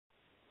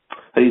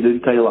How you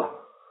doing, Tyler?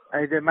 How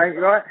you doing, mate?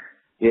 You right?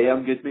 Yeah,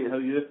 I'm good, mate. How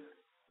are you?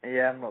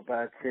 Yeah, I'm not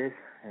bad, cheers.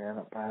 Yeah,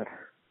 not bad.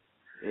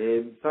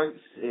 Thanks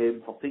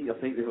for taking your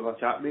time to have a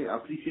chat, mate. I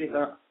appreciate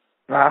that.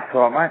 Nah, that's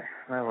alright, mate.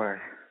 No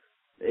worries.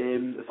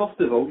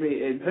 First of all,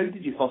 mate, how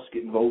did you first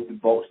get involved in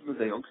boxing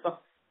as a youngster?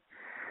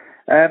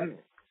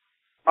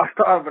 I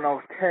started when I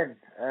was 10.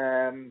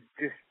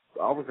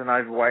 I was an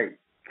overweight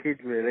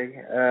kid, really.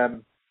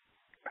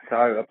 So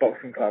a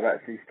boxing club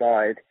actually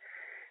started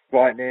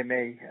right near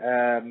me.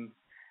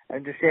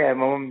 And just, yeah,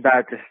 my mum and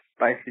dad just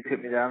basically took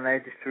me down there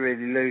just to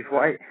really lose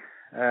weight,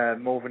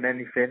 more than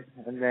anything.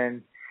 And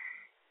then,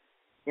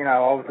 you know,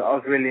 I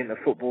was really into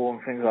football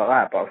and things like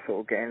that, but I was sort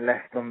of getting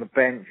left on the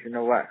bench and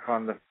all that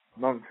kind of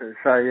nonsense.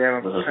 So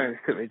yeah, my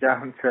parents took me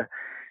down to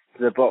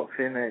the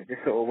boxing, and it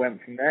just sort of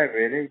went from there,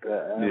 really.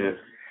 But I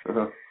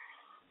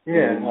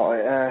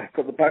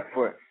got the bug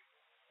for it.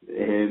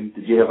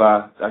 Did you have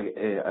a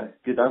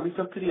good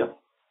amateur career?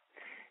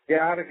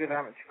 Yeah, I had a good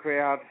amateur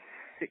career. I had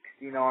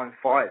 69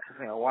 fights. I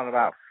think I won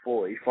about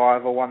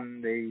 45. I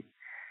won the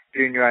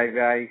junior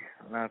AVA,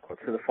 and I got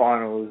to the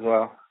final as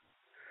well.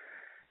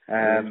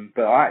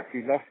 But I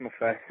actually lost my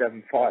first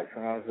 7 fights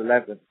when I was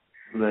 11.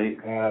 Right.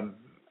 I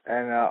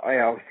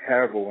was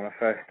terrible when I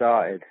first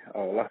started.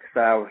 Like I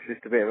say, I was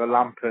just a bit of a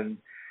lump and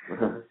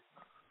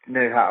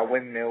knew how to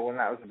windmill, and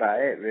that was about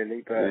it,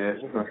 really. But it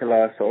wasn't until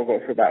I sort of got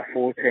to about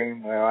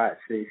 14 where I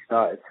actually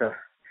started to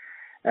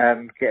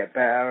get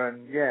better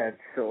and,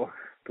 sort of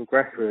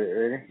progress with it,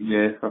 really.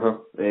 Yeah,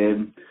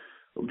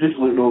 I'm just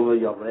looking over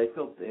your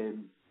record.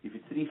 You've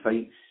had 3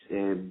 fights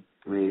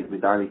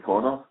with Danny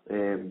Connor.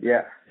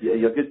 Yeah.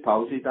 You're good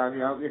pals with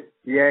Danny, aren't you?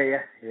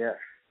 Yeah.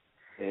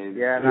 He's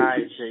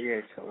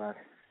a lad.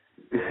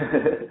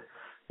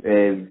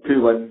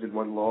 2 wins and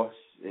 1 loss.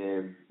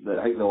 I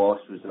think the loss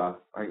was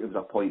it was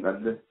a point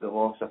in the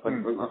loss, I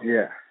think, wasn't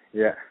it?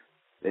 Yeah.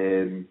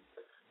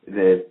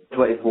 The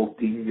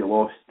 2014 you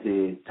lost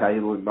to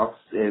Tyrone Nurse.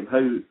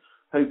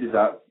 How does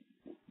that,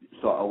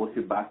 sort of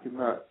looking back in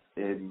that,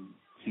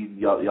 seeing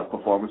your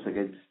performance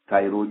against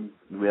Tyrone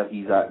and where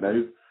he's at now,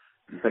 do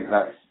you think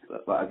that's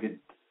like a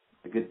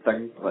good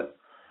thing?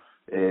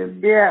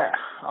 Yeah,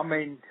 I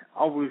mean,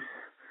 I was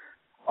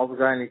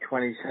only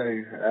 22.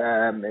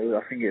 I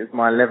think it was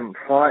my 11th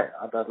fight.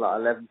 I'd had like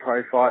 11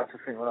 pro fights, I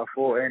think, when I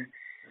fought him.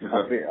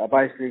 I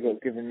basically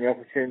got given the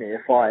opportunity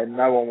to fight him.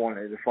 No one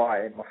wanted to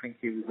fight him. I think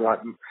he was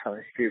like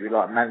something stupid,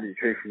 like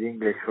mandatory for the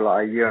English for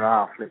like a year and a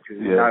half,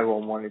 literally. Yeah. No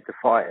one wanted to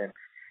fight him.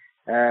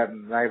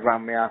 They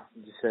rang me up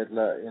and just said,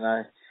 look, you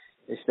know,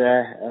 it's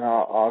there. And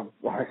I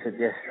said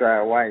yes straight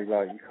away.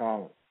 Like, you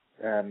can't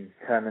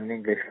turn an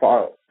English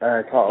title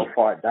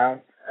fight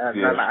down,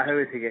 no matter who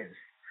it's against.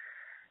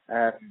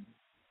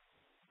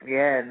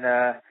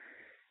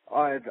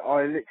 I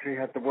literally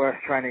had the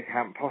worst training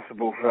camp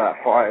possible for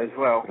that fight as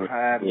well.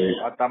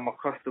 I'd done my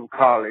costal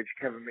cartilage.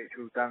 Kevin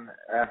Mitchell done,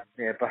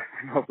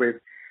 busted my rib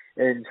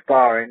in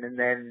sparring, and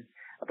then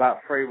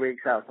about 3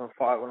 weeks out from the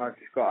fight, when I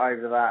just got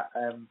over that,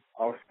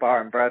 I was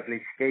sparring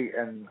Bradley Skeet,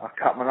 and I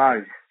cut my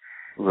nose.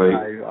 Right. So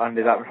I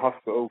ended up in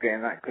hospital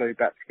getting that glued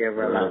back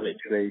together, and that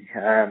literally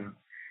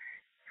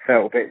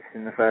felt bits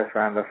in the first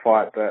round of the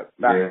fight. But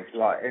that's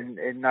like,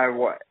 in no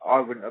way, I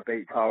wouldn't have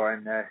beat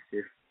Tyrone Nurse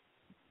if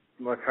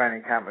my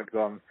training camp had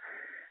gone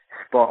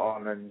spot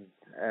on, and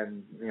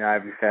you know,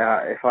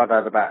 if I'd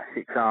had about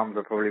 6 arms,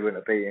 I probably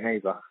wouldn't have beaten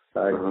either.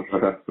 So,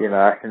 you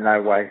know, that's in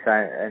no way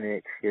saying any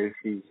excuse.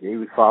 He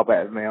was far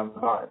better than me on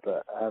the night,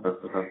 but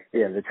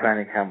the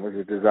training camp was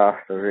a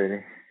disaster,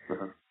 really.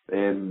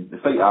 The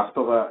fight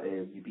after that,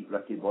 you beat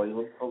Ricky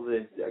Boylan for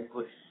the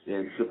English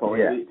super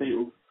lightweight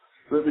title.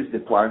 What was the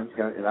plan to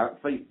get into that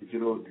fight? Did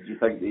you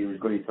think that he was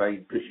going to try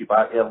and push you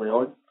back early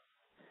on?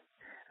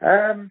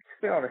 To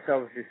be honest, I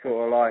was just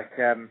sort of like,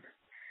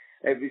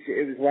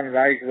 it was one of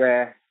those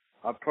where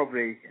I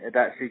probably had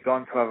actually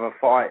gone to have a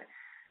fight,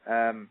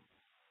 and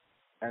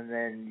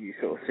then you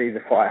sort of see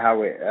the fight,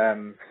 how it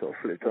sort of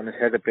flipped on its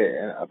head a bit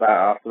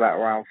about after that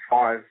round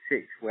 5,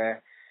 6,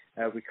 where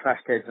we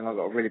clashed heads and I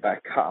got a really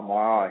bad cut on my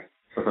eye.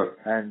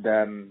 And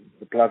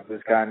the blood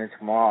was going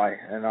into my eye,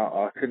 and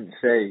I couldn't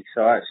see,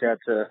 so I actually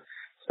had to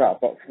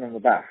start boxing on the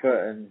back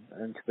foot, and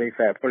to be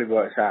fair, it probably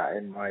works out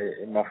in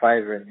my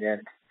favour in the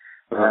end.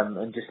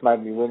 And just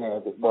made me win it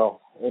a bit.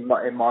 Well, in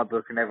my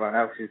book and everyone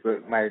else's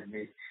book, made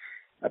me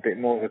a bit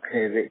more of a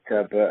clear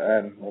victor. But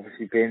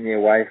obviously, being the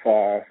away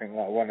fighter, I think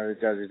like one of the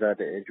judges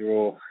had it a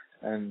draw,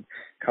 and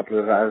a couple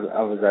of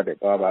others had it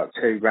by about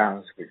 2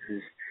 rounds, which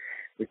was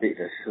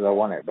ridiculous because I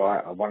won it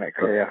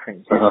clear. I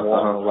think Jim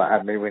Warren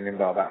had me winning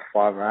by about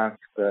 5 rounds.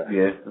 But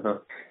that's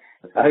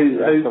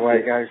the way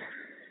it goes.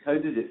 How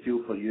does it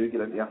feel for you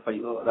getting into a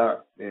fight like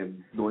that,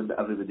 knowing that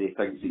everybody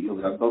thinks that you're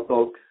the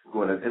underdog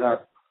going into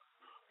that?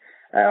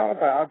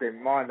 I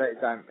didn't mind it.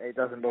 It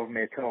doesn't bother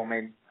me at all. I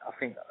mean, I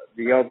think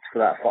the odds for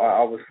that fight,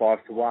 I was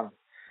 5-1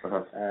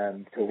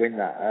 to win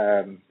that.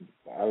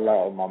 A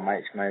lot of my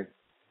mates made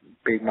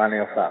big money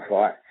off that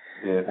fight.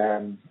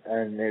 And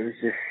it was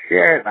just,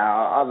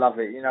 I love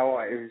it. You know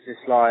what? It was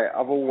just like,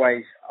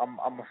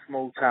 I'm a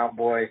small town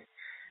boy.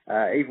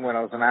 even when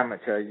I was an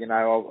amateur, you know,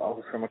 I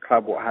was from a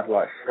club that had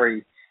like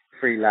three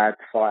lads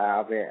fight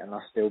out of it, and I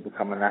still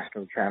become a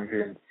national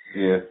champion.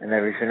 Yeah. And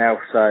everything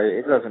else, so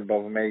it doesn't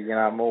bother me. You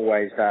know, I'm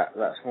always that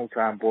small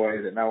town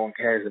boy that no one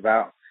cares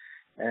about.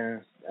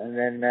 And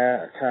then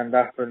I turned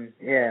up and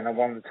I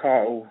won the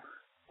title,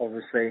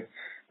 obviously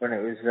when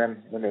it was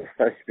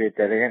supposed to be a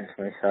dead against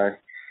me. So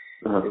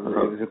it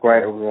was a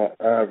great result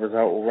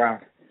all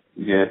round.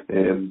 Yeah.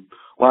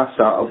 Last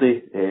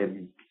Saturday,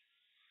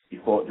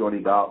 you fought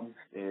Johnny Garton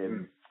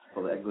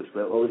for the English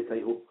welterweight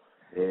title.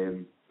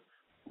 Do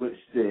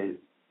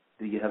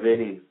you have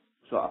any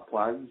sort of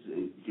plans?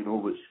 Do you know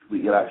what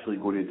you're actually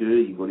going to do? Are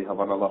you going to have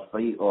another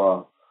fight, or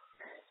are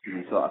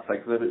you sort of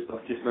thinking about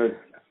stuff just now?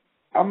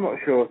 I'm not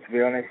sure, to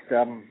be honest.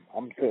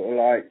 I'm sort of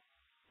like,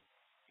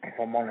 if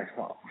I'm honest,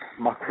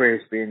 my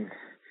career's been,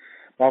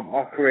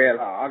 my career,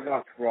 like, I'd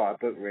like to write a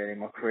book really.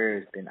 My career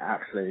has been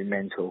absolutely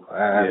mental.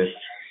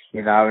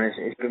 You know, and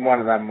it's been one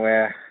of them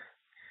where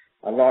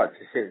I like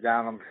to sit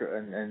down, I'm sure,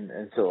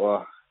 and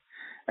sort of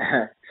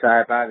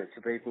say about it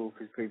to people,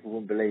 because people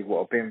wouldn't believe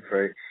what I've been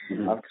through.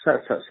 I've like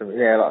I said,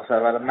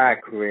 I've had a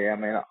mad career. I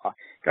mean,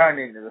 going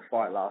into the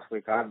fight last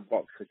week, I hadn't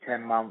boxed for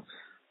 10 months.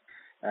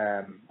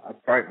 I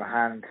broke my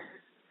hand,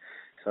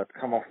 so I'd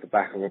come off the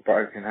back of a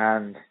broken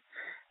hand.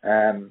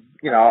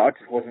 You know, I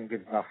just wasn't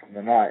good enough on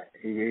the night.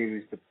 He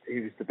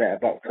was the better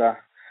boxer.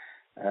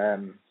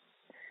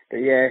 But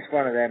yeah, it's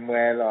one of them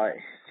where, like,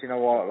 do you know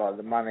what? Like,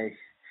 the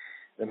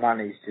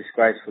money's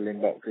disgraceful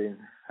in boxing.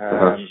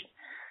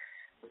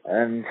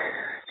 And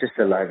just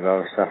a load of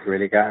other stuff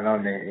really going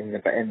on in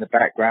the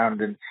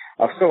background. And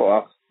I've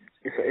sort of,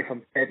 if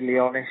I'm deadly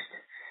honest,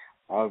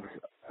 I was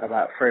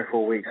about 3 or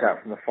 4 weeks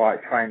out from the fight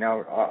training.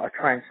 I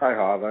trained so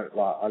hard,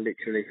 I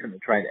literally couldn't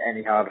have trained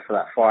any harder for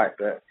that fight,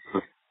 but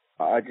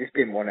I just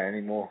didn't want it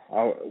anymore.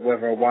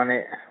 Whether I won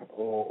it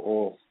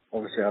or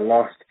obviously I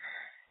lost,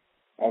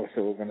 I was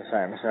sort of going to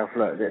say to myself,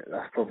 look,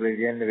 that's probably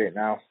the end of it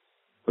now.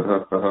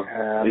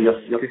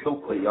 You're still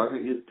quite young,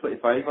 you're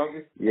 25, aren't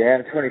you? Yeah,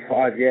 I'm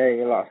 25,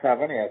 yeah. Like I say, I've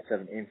only had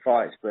 17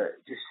 fights, but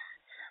just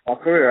my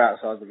career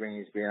outside the ring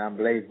has been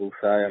unbelievable,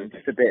 so I'm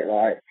just a bit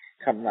like,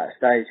 coming to that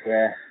stage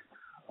where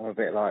I'm a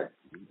bit like,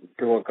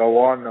 do I go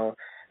on, or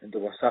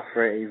do I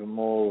suffer it even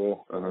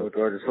more, or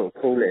do I just sort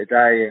of call it a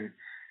day? And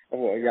I've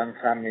got a young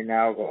family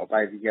now, I've got a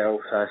baby girl,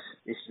 so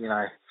it's you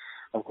know,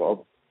 I've got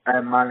to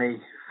earn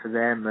money for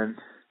them, and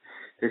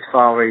there's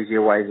far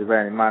easier ways of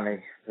earning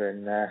money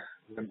than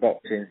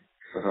boxing,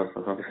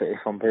 if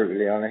I'm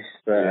brutally honest.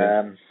 But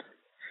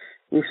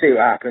we'll see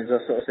what happens.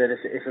 I sort of said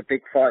if a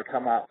big fight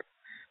come up,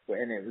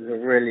 and it was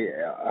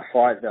a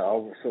fight that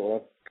I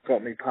sort of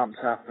got me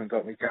pumped up and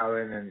got me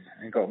going and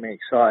got me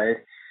excited,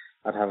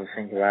 I'd have a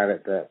think about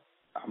it. But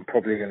I'm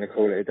probably going to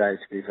call it a day,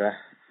 to be fair.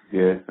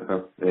 Yeah.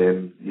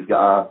 You've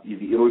got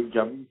your own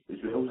gym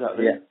as well, is that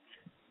right?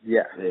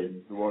 Yeah.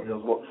 The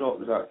Warriors Workshop,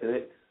 is that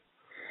correct?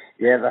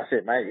 Yeah, that's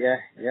it, mate.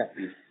 Yeah.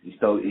 You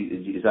still,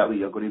 is that what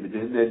you're going to be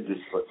doing then?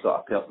 Just like sort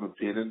of personal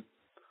training?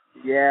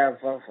 Yeah,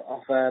 I've got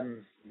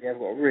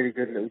a really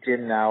good little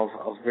gym now.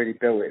 I've really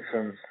built it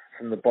from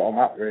the bottom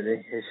up.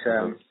 Really, it's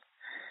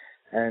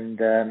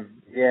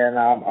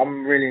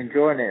I'm really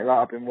enjoying it. Like,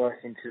 I've been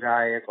working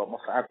today.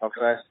 Had my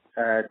first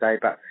day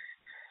back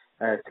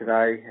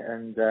today,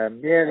 and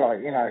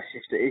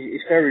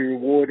it's very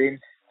rewarding.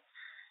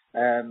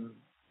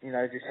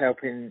 Just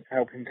helping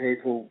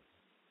people.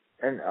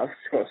 And I've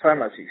just got so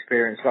much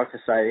experience. Like I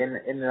say, in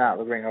and out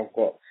of the ring, I've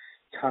got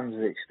tons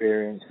of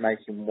experience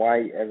making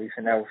weight,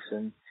 everything else.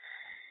 And,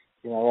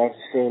 you know, I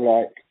just feel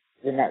like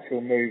the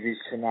natural move is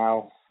to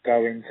now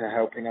go into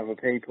helping other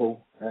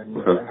people and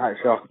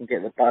hopefully I can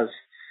get the buzz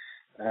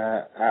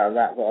out of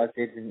that I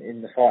did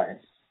in the fighting.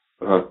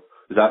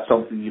 Is that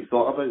something you've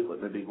thought about,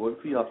 like maybe going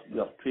for your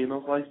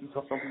trainer's license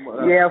or something like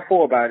that? Yeah, I've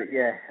thought about it,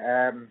 yeah.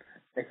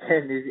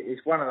 Again,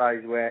 it's one of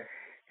those where,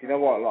 you know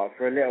what, like,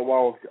 for a little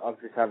while, I've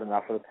just had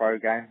enough of the pro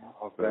game.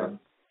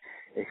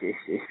 It's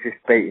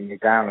just beating me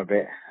down a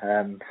bit.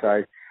 So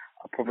I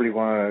probably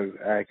want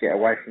to get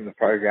away from the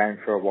pro game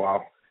for a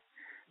while,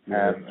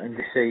 and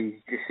just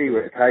see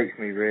where it takes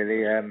me,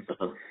 really.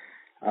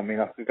 I mean,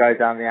 I could go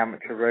down the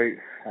amateur route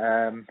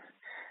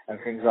and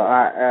things like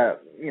that.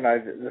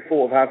 The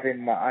thought of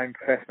having my own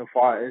professional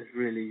fighters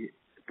really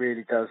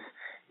does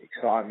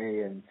excite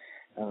me, and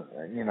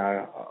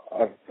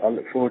I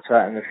look forward to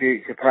that in the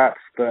future, perhaps.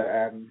 But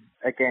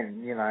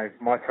again,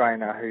 my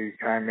trainer who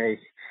trained me,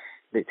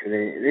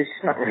 literally,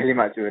 there's not really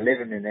much of a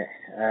living in it.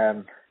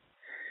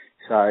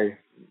 So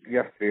you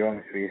have to be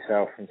honest with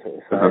yourself and sort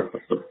of say,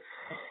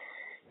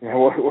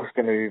 what's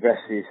going to be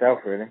best for yourself,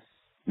 really.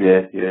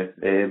 Yeah.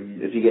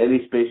 If you get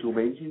any special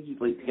mentions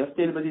you'd like to give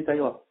to anybody,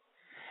 Tyler?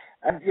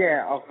 I've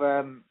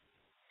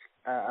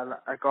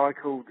a guy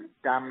called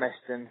Dan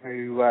Meston,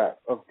 who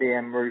of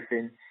DM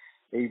Roofing.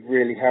 He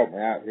really helped me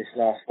out this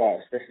last fight,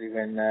 especially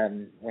when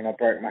I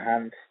broke my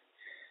hand.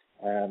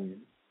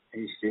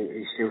 He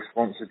still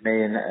sponsored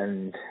me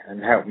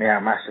and helped me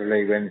out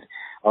massively when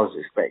I was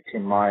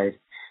expecting my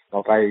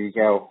baby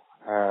girl.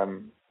 I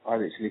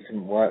literally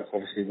couldn't work.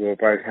 Obviously, we were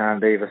broken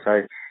hand either,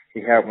 so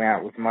he helped me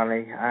out with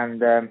money,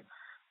 and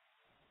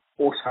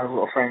also I've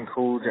got a friend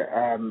called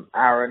Aaron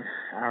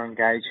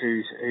Gage,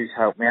 who's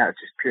helped me out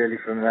just purely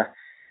from the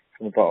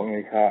bottom of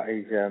his heart.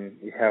 He's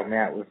helped me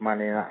out with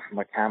money and that for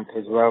my camp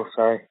as well.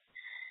 So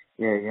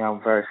yeah,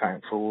 I'm very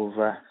thankful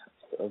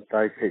of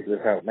those people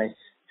who've helped me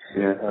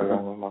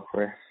along with my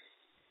career.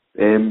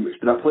 It's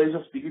been a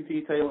pleasure speaking to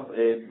you, Tyler.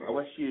 I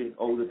wish you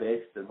all the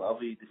best in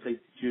whatever you decide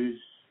to choose.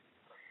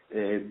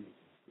 If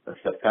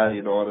you're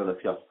carrying on or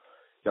if you're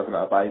giving it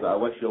a bye, but I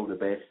wish you all the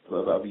best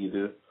whatever you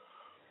do.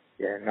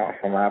 Yeah, nice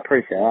one, man. I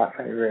appreciate that.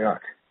 Thank you very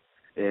much.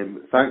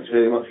 Thanks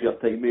very much for your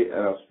time, mate,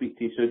 and I'll speak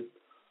to you soon.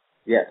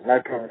 Yeah,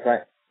 no problem,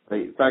 mate.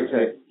 Right, thanks,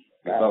 mate.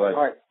 Bye-bye.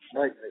 Bye.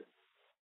 Bye.